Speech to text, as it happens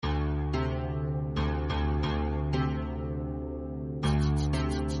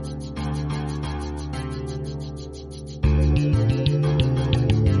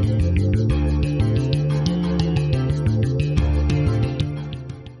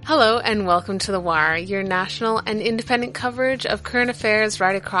Hello and welcome to The Wire, your national and independent coverage of current affairs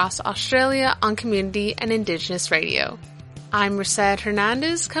right across Australia on community and Indigenous radio. I'm Rased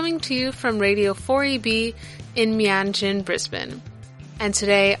Hernandez, coming to you from Radio 4EB in Meanjin, Brisbane. And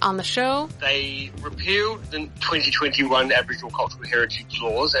today on the show, they repealed the 2021 Aboriginal Cultural Heritage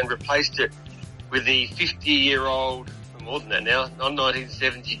laws and replaced it with the 50-year-old, more than that now,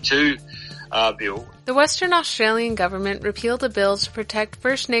 1972 bill. The Western Australian government repealed a bill to protect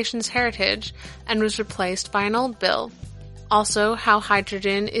First Nations heritage and was replaced by an old bill. Also, how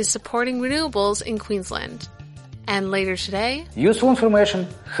hydrogen is supporting renewables in Queensland. And later today, useful information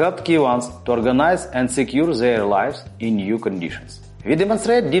helped Kiwans to organize and secure their lives in new conditions. We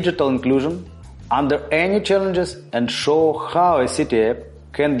demonstrate digital inclusion under any challenges and show how a city app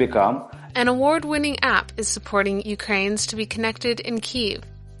can become. An award-winning app is supporting Ukrainians to be connected in Kyiv.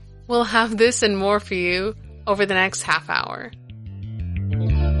 We'll have this and more for you over the next half hour.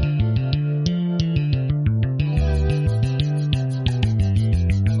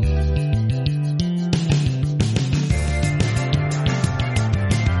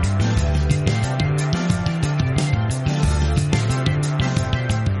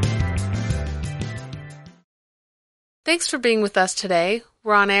 Thanks for being with us today.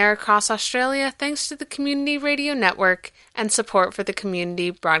 We're on air across Australia thanks to the Community Radio Network and support for the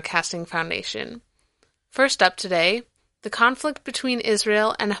Community Broadcasting Foundation. First up today, the conflict between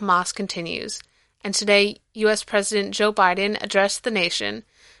Israel and Hamas continues, and today U.S. President Joe Biden addressed the nation,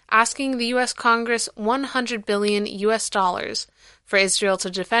 asking the U.S. Congress $100 billion for Israel to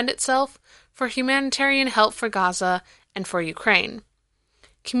defend itself, for humanitarian help for Gaza, and for Ukraine.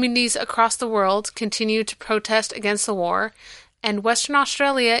 Communities across the world continue to protest against the war, and Western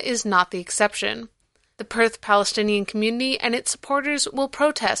Australia is not the exception. The Perth Palestinian community and its supporters will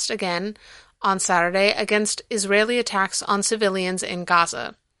protest again on Saturday against Israeli attacks on civilians in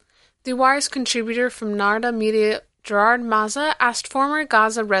Gaza. The Wire's contributor from Narda Media, Gerard Maza, asked former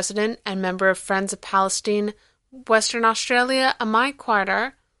Gaza resident and member of Friends of Palestine, Western Australia, Amai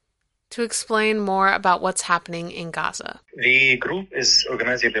Quaidar, to explain more about what's happening in Gaza. The group is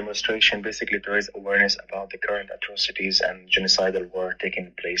organizing a demonstration basically to raise awareness about the current atrocities and genocidal war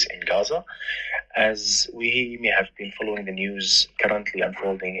taking place in Gaza. As we may have been following the news currently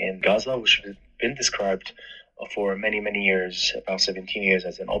unfolding in Gaza, which has been described for many, many years, about 17 years,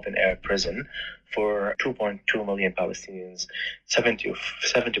 as an open-air prison for 2.2 million Palestinians,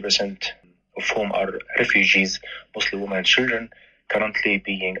 70% of whom are refugees, mostly women and children, currently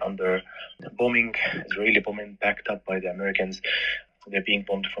being under bombing, Israeli bombing, backed up by the Americans. They're being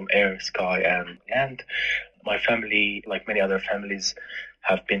bombed from air, sky, and land. My family, like many other families,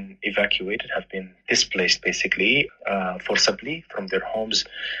 have been evacuated, have been displaced basically forcibly from their homes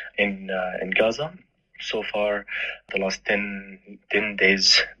in Gaza. So far, the last 10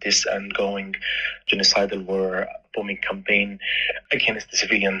 days, this ongoing genocidal war bombing campaign against the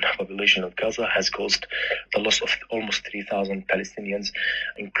civilian population of Gaza has caused the loss of almost 3,000 Palestinians,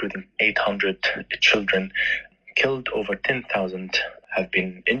 including 800 children killed. Over 10,000 have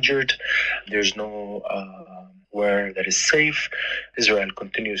been injured. There's no where that is safe. Israel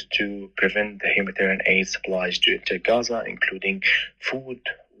continues to prevent the humanitarian aid supplies to enter Gaza, including food,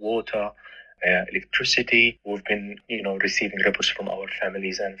 water, electricity. We've been, receiving reports from our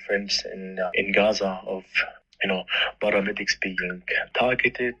families and friends in Gaza of, paramedics being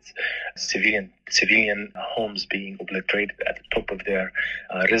targeted, civilian homes being obliterated at the top of their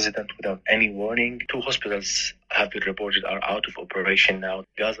residence without any warning. 2 hospitals have been reported are out of operation now.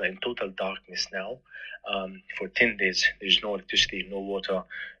 Gaza in total darkness now. For 10 days, there's no electricity, no water,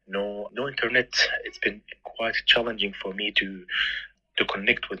 no internet. It's been quite challenging for me to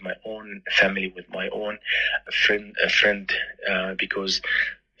connect with my own family, with my own friend, because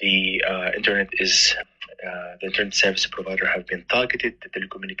the internet service provider have been targeted, the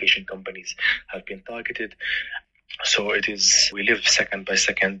telecommunication companies have been targeted. So we live second by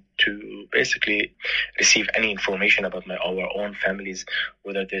second to basically receive any information about our own families,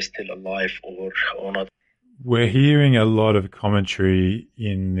 whether they're still alive or not. We're hearing a lot of commentary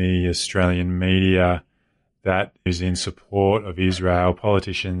in the Australian media that is in support of Israel.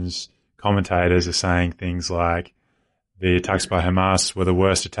 Politicians, commentators are saying things like the attacks by Hamas were the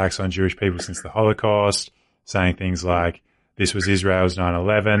worst attacks on Jewish people since the Holocaust, saying things like this was Israel's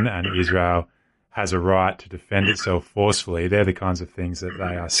 9/11 and Israel has a right to defend itself forcefully. They're the kinds of things that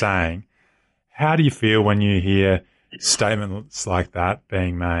they are saying. How do you feel when you hear statements like that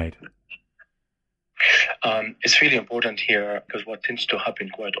being made? It's really important here because what tends to happen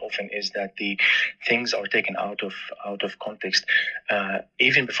quite often is that the things are taken out of context.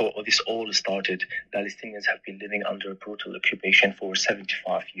 Even before this all started, Palestinians have been living under brutal occupation for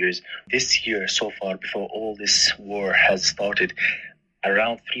 75 years. This year, so far, before all this war has started,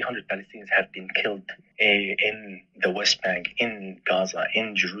 around 300 Palestinians have been killed in the West Bank, in Gaza,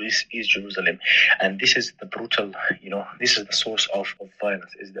 in East Jerusalem. And this is the brutal, this is the source of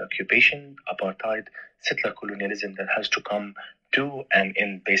violence, is the occupation, apartheid, settler colonialism that has to come to an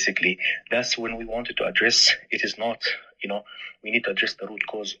end, basically. That's when we wanted to address, it is not, we need to address the root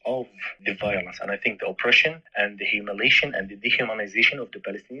cause of the violence. And I think the oppression and the humiliation and the dehumanization of the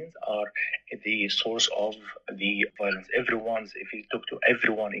Palestinians are the source of the violence. If you talk to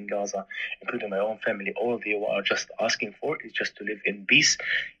everyone in Gaza, including my own family, all they are just asking for is just to live in peace,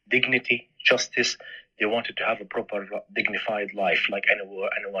 dignity, justice. They wanted to have a proper, dignified life like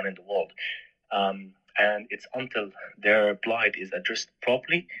anyone in the world. And it's until their plight is addressed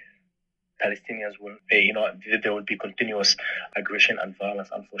properly, Palestinians will, there will be continuous aggression and violence,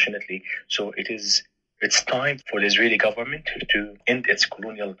 unfortunately. So it's time for the Israeli government to end its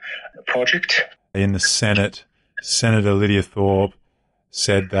colonial project. In the Senate, Senator Lydia Thorpe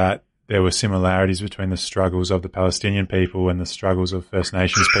said that there were similarities between the struggles of the Palestinian people and the struggles of First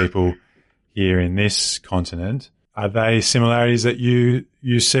Nations people here in this continent. Are they similarities that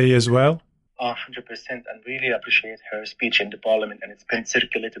you see as well? 100%, and really appreciate her speech in the parliament, and it's been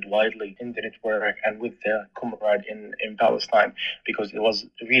circulated widely in the network and with the comrade in Palestine, because it was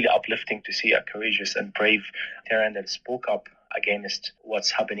really uplifting to see a courageous and brave Tehran that spoke up against what's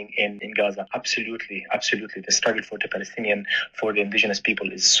happening in Gaza. Absolutely. The struggle for the Palestinian, for the indigenous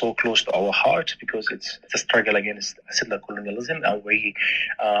people is so close to our heart because it's a struggle against settler colonialism, and we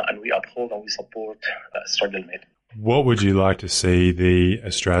uphold and we support that struggle made. What would you like to see the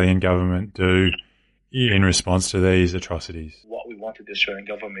Australian government do in response to these atrocities? What we wanted the Australian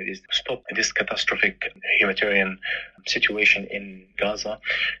government is to stop this catastrophic humanitarian situation in Gaza,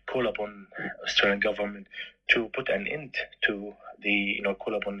 call upon Australian government to put an end to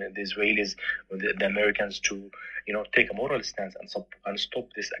call upon the Israelis, the Americans to, take a moral stance and stop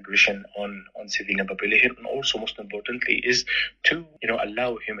this aggression on civilian population. And also, most importantly, is to,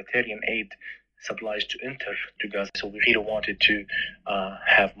 allow humanitarian aid supplies to enter to Gaza. So we really wanted to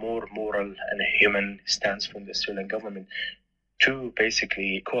have more moral and human stance from the Australian government to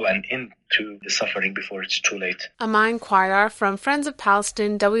basically call an end to the suffering before it's too late. Amin Quaidar from Friends of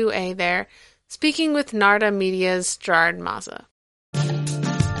Palestine WA there, speaking with Narda Media's Gerard Maza.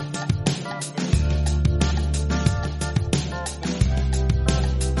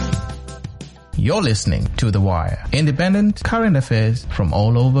 You're listening to The Wire, independent current affairs from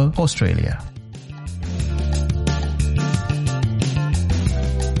all over Australia.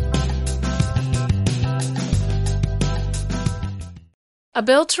 A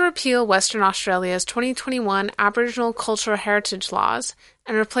bill to repeal Western Australia's 2021 Aboriginal Cultural Heritage laws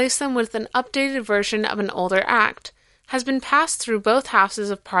and replace them with an updated version of an older act has been passed through both houses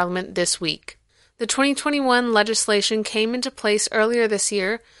of Parliament this week. The 2021 legislation came into place earlier this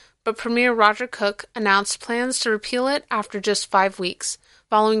year, but Premier Roger Cook announced plans to repeal it after just 5 weeks,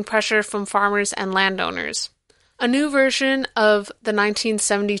 following pressure from farmers and landowners. A new version of the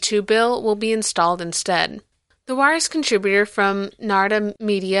 1972 bill will be installed instead. The Wire's contributor from Narda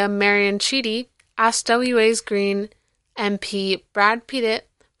Media, Marion Cheedy, asked WA's Green MP Brad Pettit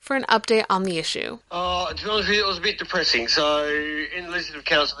for an update on the issue. To be honest with you, it was a bit depressing. So, in the Legislative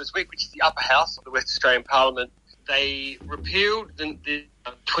Council this week, which is the upper house of the West Australian Parliament, they repealed the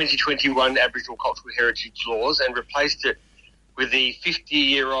 2021 Aboriginal Cultural Heritage laws and replaced it with the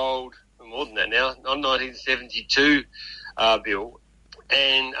 50-year-old, more than that now, 1972 bill.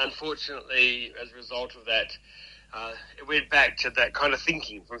 And unfortunately, as a result of that, it went back to that kind of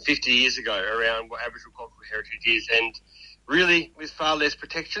thinking from 50 years ago around what Aboriginal cultural heritage is, and really with far less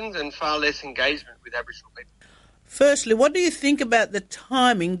protections and far less engagement with Aboriginal people. Firstly, what do you think about the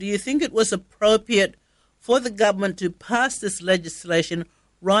timing? Do you think it was appropriate for the government to pass this legislation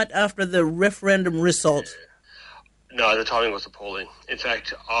right after the referendum result? No, the timing was appalling. In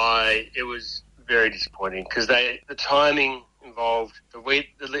fact, it was very disappointing because the timing involved in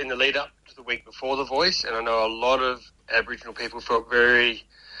the lead up to the week before The Voice, and I know a lot of Aboriginal people felt very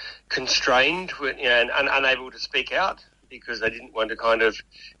constrained and unable to speak out because they didn't want to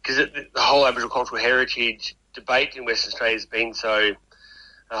because the whole Aboriginal cultural heritage debate in Western Australia has been so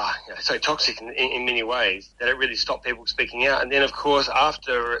toxic in many ways that it really stopped people speaking out. And then, of course,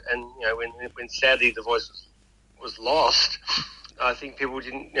 after when sadly The Voice was lost, I think people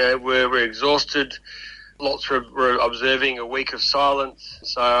were exhausted. Lots were observing a week of silence.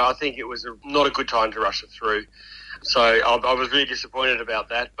 So I think it was not a good time to rush it through. So I was really disappointed about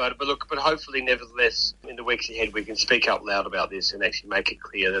that. But hopefully, nevertheless, in the weeks ahead, we can speak up loud about this and actually make it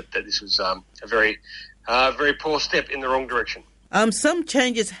clear that this was a very poor step in the wrong direction. Some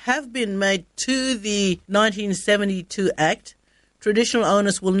changes have been made to the 1972 Act. Traditional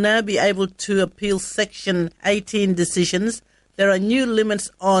owners will now be able to appeal Section 18 decisions. There are new limits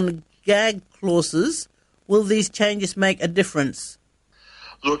on gag clauses. Will these changes make a difference?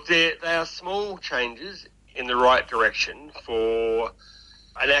 Look, they are small changes in the right direction for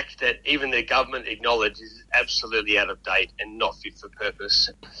an act that even the government acknowledges is absolutely out of date and not fit for purpose.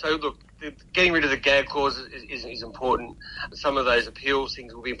 So, look, getting rid of the gag clause is important. Some of those appeals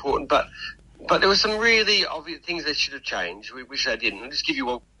things will be important, but there were some really obvious things that should have changed. We wish they didn't. I'll just give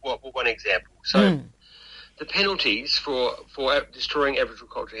you one example. So, the penalties for destroying Aboriginal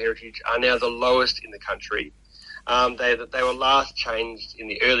cultural heritage are now the lowest in the country. They were last changed in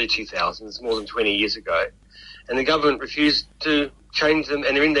the early 2000s, more than 20 years ago, and the government refused to change them,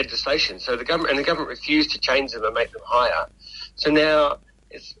 and they're in legislation. So the government refused to change them and make them higher. So now,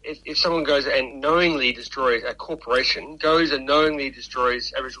 if someone goes and knowingly destroys, a corporation goes and knowingly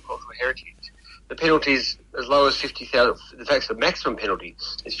destroys Aboriginal cultural heritage, the penalty is as low as $50,000. In fact, the maximum penalty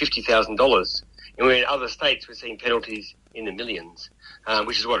is $50,000. And in other states, we're seeing penalties in the millions,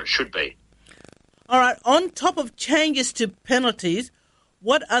 which is what it should be. All right, on top of changes to penalties,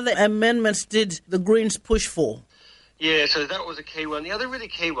 what other amendments did the Greens push for? Yeah, so that was a key one. The other really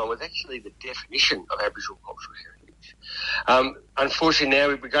key one was actually the definition of Aboriginal cultural heritage. Unfortunately, now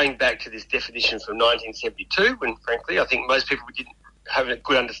we're going back to this definition from 1972, when, frankly, I think most people didn't have a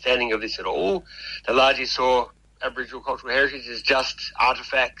good understanding of this at all. They largely saw Aboriginal cultural heritage as just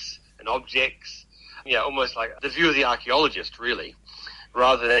artefacts and objects, almost like the view of the archaeologist, really,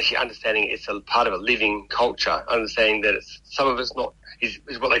 rather than actually understanding it's a part of a living culture, understanding that some of it's not is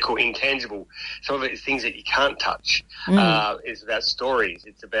what they call intangible. Some of it is things that you can't touch. It's about stories.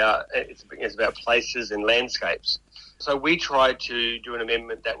 It's about places and landscapes. So we tried to do an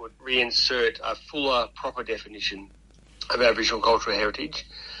amendment that would reinsert a fuller, proper definition of Aboriginal cultural heritage,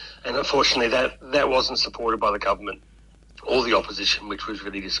 and unfortunately that wasn't supported by the government or the opposition, which was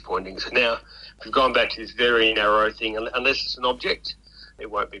really disappointing. So now we've gone back to this very narrow thing. Unless it's an object, it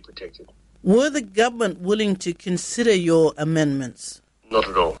won't be protected. Were the government willing to consider your amendments? Not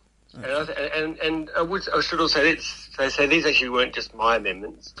at all. Okay. And I should also say these actually weren't just my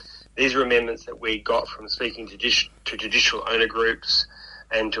amendments. These were amendments that we got from speaking to traditional owner groups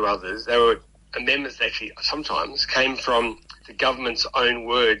and to others. They were amendments that actually sometimes came from the government's own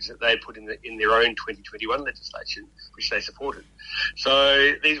words that they put in their own 2021 legislation, which they supported.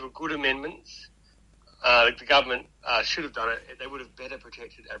 So these were good amendments. The government should have done it. They would have better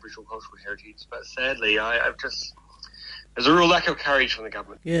protected Aboriginal cultural heritage. But sadly, there's a real lack of courage from the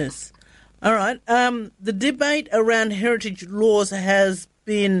government. Yes. All right. The debate around heritage laws has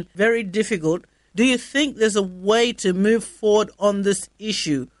been very difficult. Do you think there's a way to move forward on this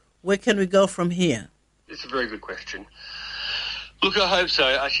issue? Where can we go from here? It's a very good question. Look, I hope so.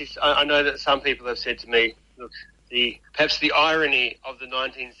 Actually, I know that some people have said to me, look, perhaps the irony of the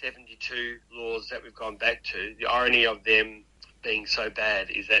 1972 laws that we've gone back to, the irony of them being so bad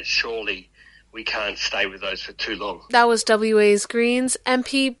is that surely we can't stay with those for too long. That was WA's Greens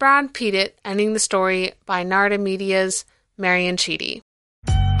MP Brad Pettit ending the story by Narda Media's Marion Cheedy.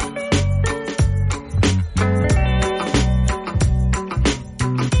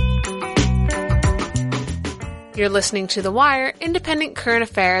 You're listening to The Wire, independent current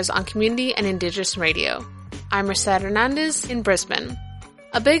affairs on community and Indigenous radio. I'm Merced Hernandez in Brisbane.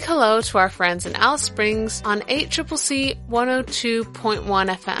 A big hello to our friends in Alice Springs on 8CCC 102.1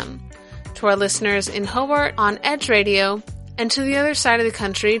 FM, to our listeners in Hobart on Edge Radio, and to the other side of the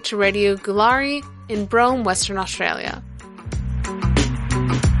country to Radio Gulari in Brome, Western Australia.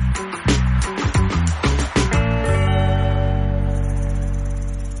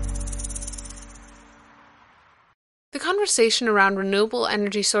 The conversation around renewable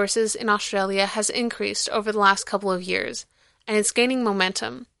energy sources in Australia has increased over the last couple of years, and it's gaining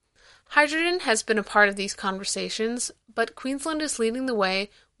momentum. Hydrogen has been a part of these conversations, but Queensland is leading the way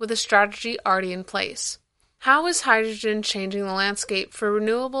with a strategy already in place. How is hydrogen changing the landscape for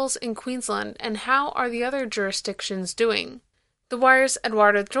renewables in Queensland, and how are the other jurisdictions doing? The Wire's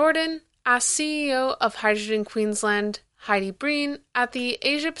Eduardo Jordan asked CEO of Hydrogen Queensland, Heidi Breen, at the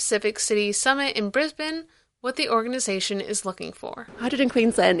Asia Pacific City Summit in Brisbane, what the organisation is looking for. Hydrogen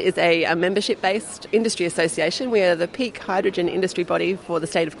Queensland is a membership-based industry association. We are the peak hydrogen industry body for the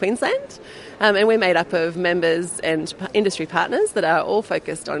state of Queensland, and we're made up of members and industry partners that are all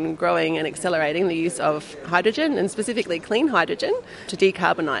focused on growing and accelerating the use of hydrogen, and specifically clean hydrogen, to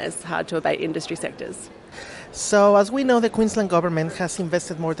decarbonise hard-to-abate industry sectors. So, as we know, the Queensland government has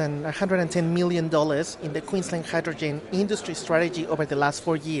invested more than $110 million in the Queensland hydrogen industry strategy over the last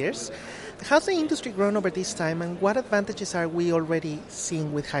 4 years. How's the industry grown over this time, and what advantages are we already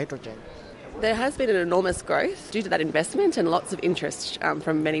seeing with hydrogen? There has been an enormous growth due to that investment and lots of interest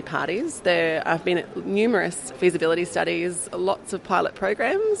from many parties. There have been numerous feasibility studies, lots of pilot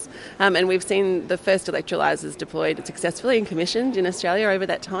programs, and we've seen the first electrolysers deployed successfully and commissioned in Australia over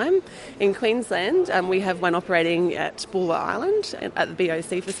that time. In Queensland, we have one operating at Bulla Island at the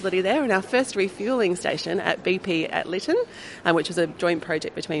BOC facility there, and our first refuelling station at BP at Lytton, which was a joint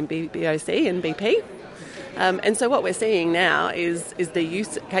project between BOC and BP. And so what we're seeing now is the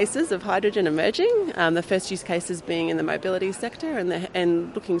use cases of hydrogen emerging, the first use cases being in the mobility sector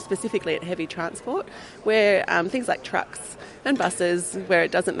and looking specifically at heavy transport, where things like trucks and buses, where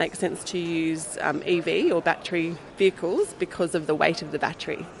it doesn't make sense to use EV or battery vehicles because of the weight of the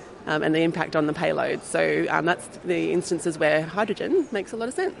battery and the impact on the payload. So that's the instances where hydrogen makes a lot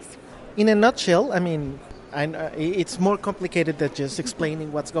of sense. In a nutshell, I mean, it's more complicated than just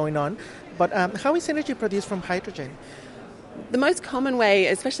explaining what's going on, but how is energy produced from hydrogen? The most common way,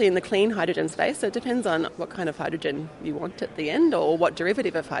 especially in the clean hydrogen space, so it depends on what kind of hydrogen you want at the end or what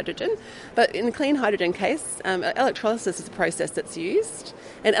derivative of hydrogen. But in the clean hydrogen case, electrolysis is the process that's used.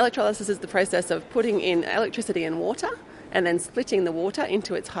 And electrolysis is the process of putting in electricity and water and then splitting the water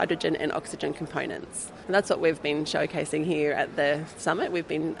into its hydrogen and oxygen components. And that's what we've been showcasing here at the summit. We've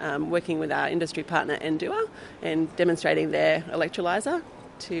been working with our industry partner Endua and demonstrating their electrolyser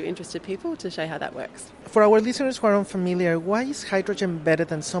to interested people to show how that works. For our listeners who are unfamiliar, why is hydrogen better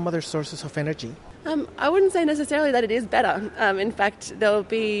than some other sources of energy? I wouldn't say necessarily that it is better. In fact, there'll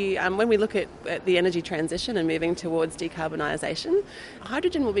be, when we look at the energy transition and moving towards decarbonisation,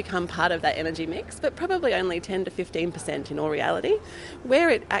 hydrogen will become part of that energy mix, but probably only 10 to 15% in all reality. Where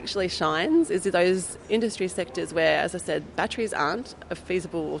it actually shines is those industry sectors where, as I said, batteries aren't a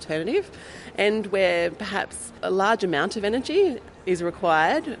feasible alternative, and where perhaps a large amount of energy is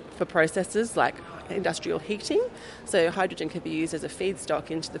required for processes like industrial heating. So hydrogen can be used as a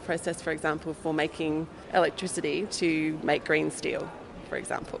feedstock into the process, for example, for making electricity to make green steel, for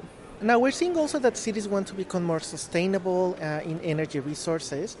example. Now, we're seeing also that cities want to become more sustainable in energy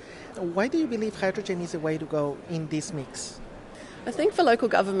resources. Why do you believe hydrogen is the way to go in this mix? I think for local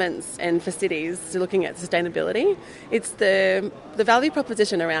governments and for cities looking at sustainability, it's the value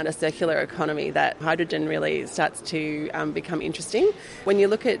proposition around a circular economy that hydrogen really starts to become interesting. When you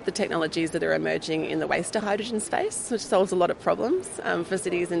look at the technologies that are emerging in the waste-to-hydrogen space, which solves a lot of problems for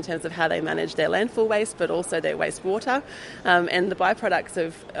cities in terms of how they manage their landfill waste, but also their wastewater, and the byproducts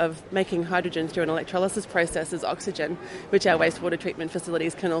of making hydrogen through an electrolysis process is oxygen, which our wastewater treatment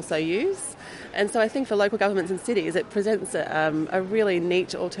facilities can also use. And so I think for local governments and cities, it presents a really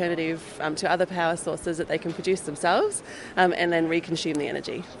neat alternative to other power sources that they can produce themselves and then reconsume the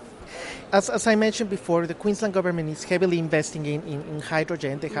energy. As I mentioned before, the Queensland government is heavily investing in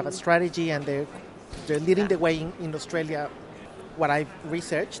hydrogen. They have a strategy and they're leading the way in Australia, what I've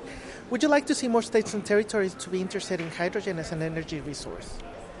researched. Would you like to see more states and territories to be interested in hydrogen as an energy resource?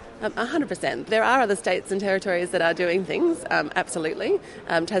 100%. There are other states and territories that are doing things, absolutely.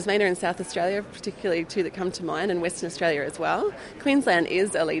 Tasmania and South Australia, particularly two that come to mind, and Western Australia as well. Queensland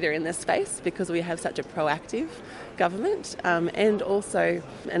is a leader in this space because we have such a proactive government and also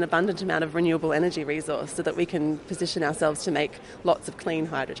an abundant amount of renewable energy resource so that we can position ourselves to make lots of clean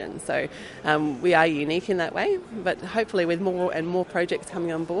hydrogen. So we are unique in that way, but hopefully with more and more projects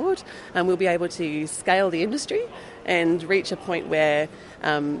coming on board, we'll be able to scale the industry and reach a point where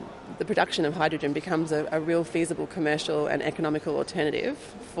the production of hydrogen becomes a real feasible commercial and economical alternative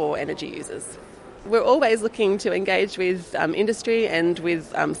for energy users. We're always looking to engage with industry and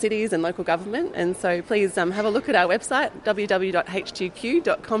with cities and local government, and so please have a look at our website,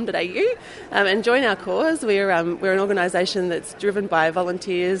 www.h2q.com.au, and join our cause. We're an organisation that's driven by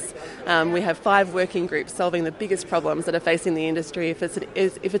volunteers. We have 5 working groups solving the biggest problems that are facing the industry. If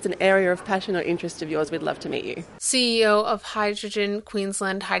it's an area of passion or interest of yours, we'd love to meet you. CEO of Hydrogen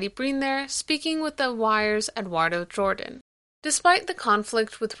Queensland Heidi Breen there, speaking with The Wire's Eduardo Jordan. Despite the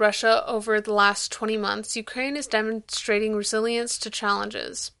conflict with Russia over the last 20 months, Ukraine is demonstrating resilience to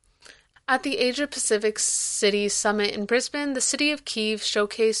challenges. At the Asia-Pacific Cities Summit in Brisbane, the city of Kyiv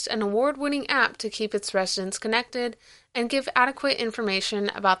showcased an award-winning app to keep its residents connected and give adequate information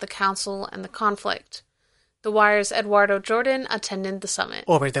about the council and the conflict. The Wire's Eduardo Jordan attended the summit.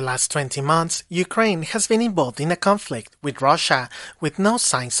 Over the last 20 months, Ukraine has been involved in a conflict with Russia with no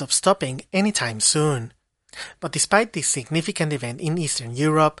signs of stopping anytime soon. But despite this significant event in Eastern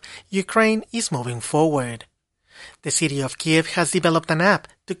Europe, Ukraine is moving forward. The city of Kiev has developed an app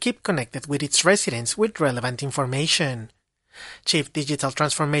to keep connected with its residents with relevant information. Chief Digital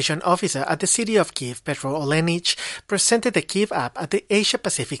Transformation Officer at the City of Kiev, Petro Olenich, presented the Kiev app at the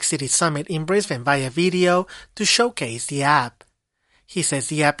Asia-Pacific City Summit in Brisbane via video to showcase the app. He says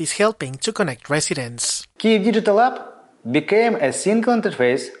the app is helping to connect residents. Kiev Digital App became a single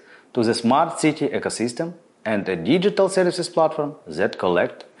interface to the smart city ecosystem and a digital services platform that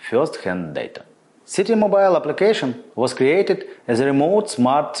collects first-hand data. City mobile application was created as a remote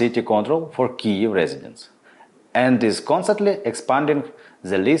smart city control for Kiev residents and is constantly expanding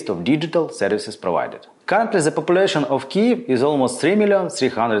the list of digital services provided. Currently, the population of Kiev is almost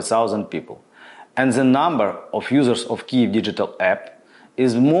 3,300,000 people, and the number of users of Kiev Digital App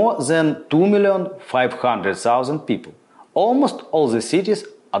is more than 2,500,000 people, almost all the city's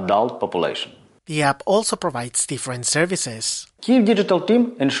adult population. The app also provides different services. Kiev Digital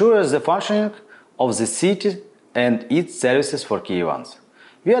Team ensures the functioning of the city and its services for Kievans.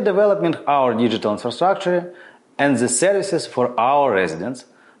 We are developing our digital infrastructure and the services for our residents,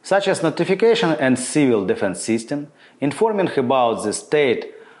 such as notification and civil defense system, informing about the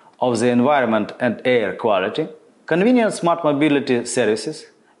state of the environment and air quality, convenient smart mobility services,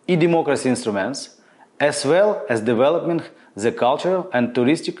 e-democracy instruments, as well as developing the cultural and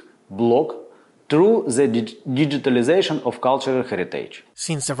touristic block through the digitalization of cultural heritage.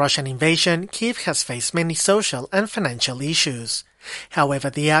 Since the Russian invasion, Kiev has faced many social and financial issues.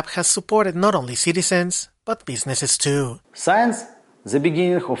 However, the app has supported not only citizens, but businesses too. Since the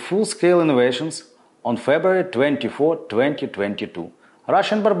beginning of full-scale innovations on February 24, 2022,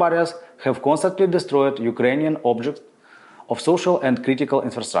 Russian barbarians have constantly destroyed Ukrainian objects of social and critical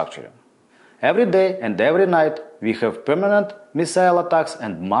infrastructure. Every day and every night we have permanent missile attacks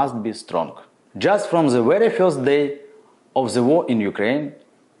and must be strong. Just from the very first day of the war in Ukraine,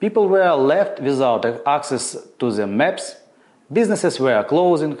 people were left without access to the maps, businesses were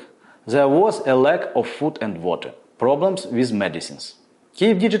closing, there was a lack of food and water, problems with medicines.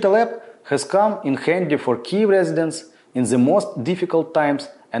 Kiev Digital App has come in handy for Kiev residents in the most difficult times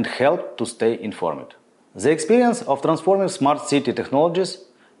and helped to stay informed. The experience of transforming smart city technologies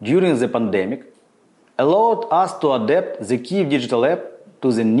during the pandemic allowed us to adapt the Kiev Digital App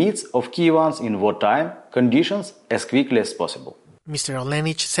to the needs of Kievans in wartime conditions as quickly as possible. Mr.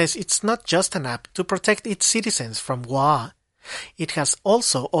 Olenich says it's not just an app to protect its citizens from war. It has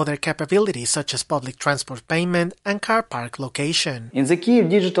also other capabilities such as public transport payment and car park location. In the Kiev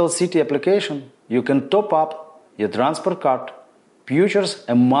Digital City application, you can top up your transport card, purchase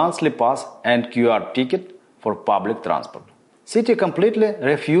a monthly pass and QR ticket for public transport. City completely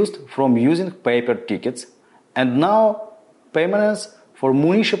refused from using paper tickets, and now payments for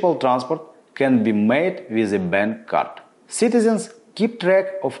municipal transport can be made with a bank card. Citizens keep track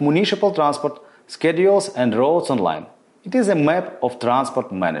of municipal transport schedules and routes online. It is a map of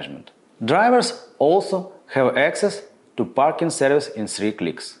transport management. Drivers also have access to parking service in 3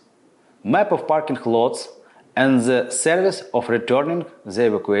 clicks, map of parking lots, and the service of returning the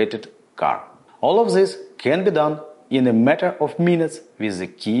evacuated car. All of this can be done in a matter of minutes with the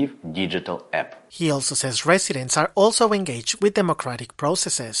Kiev Digital App. He also says residents are also engaged with democratic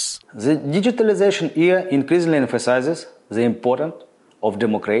processes. The digitalization era increasingly emphasizes the importance of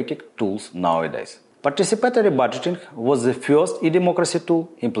democratic tools nowadays. Participatory budgeting was the first e-democracy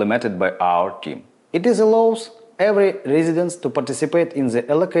tool implemented by our team. It allows every resident to participate in the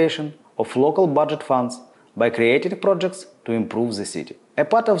allocation of local budget funds by creating projects to improve the city. A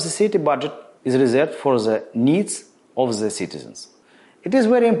part of the city budget is reserved for the needs of the citizens. It is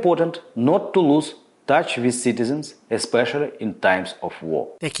very important not to lose touch with citizens, especially in times of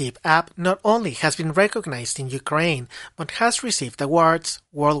war. The Kiev app not only has been recognized in Ukraine, but has received awards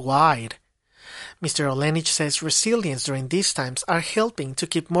worldwide. Mr. Olenich says resilience during these times are helping to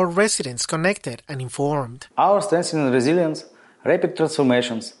keep more residents connected and informed. Our strengthening resilience, rapid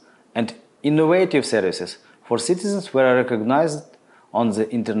transformations, and innovative services for citizens were recognized on the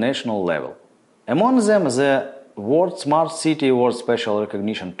international level. Among them, the World Smart City Award Special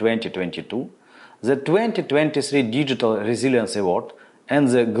Recognition 2022, the 2023 Digital Resilience Award, and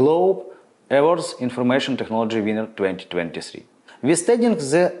the Globe Awards Information Technology Winner 2023. Withstanding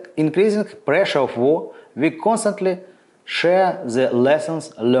the increasing pressure of war, we constantly share the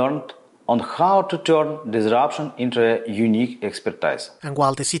lessons learned on how to turn disruption into a unique expertise. And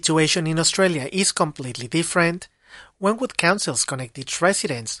while the situation in Australia is completely different, When would councils connect its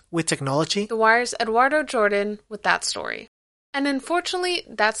residents with technology? The Wire's Eduardo Jordan with that story. And unfortunately,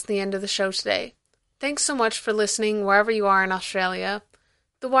 that's the end of the show today. Thanks so much for listening wherever you are in Australia.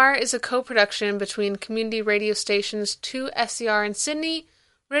 The Wire is a co-production between community radio stations 2SER in Sydney,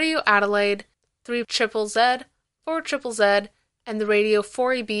 Radio Adelaide, 3ZZZ, 4ZZZ, and the Radio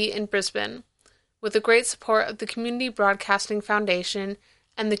 4EB in Brisbane, with the great support of the Community Broadcasting Foundation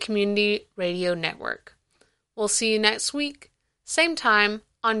and the Community Radio Network. We'll see you next week, same time,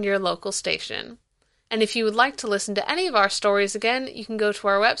 on your local station. And if you would like to listen to any of our stories again, you can go to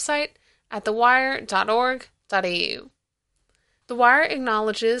our website at thewire.org.au. The Wire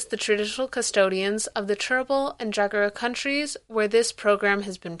acknowledges the traditional custodians of the Turrbal and Jagera countries where this program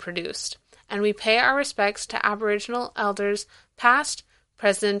has been produced, and we pay our respects to Aboriginal elders past,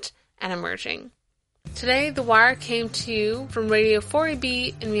 present, and emerging. Today, The Wire came to you from Radio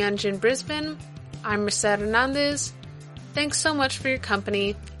 4EB in Meanjin, Brisbane. I'm Merced Hernandez. Thanks so much for your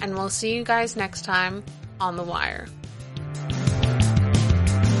company, and we'll see you guys next time on The Wire.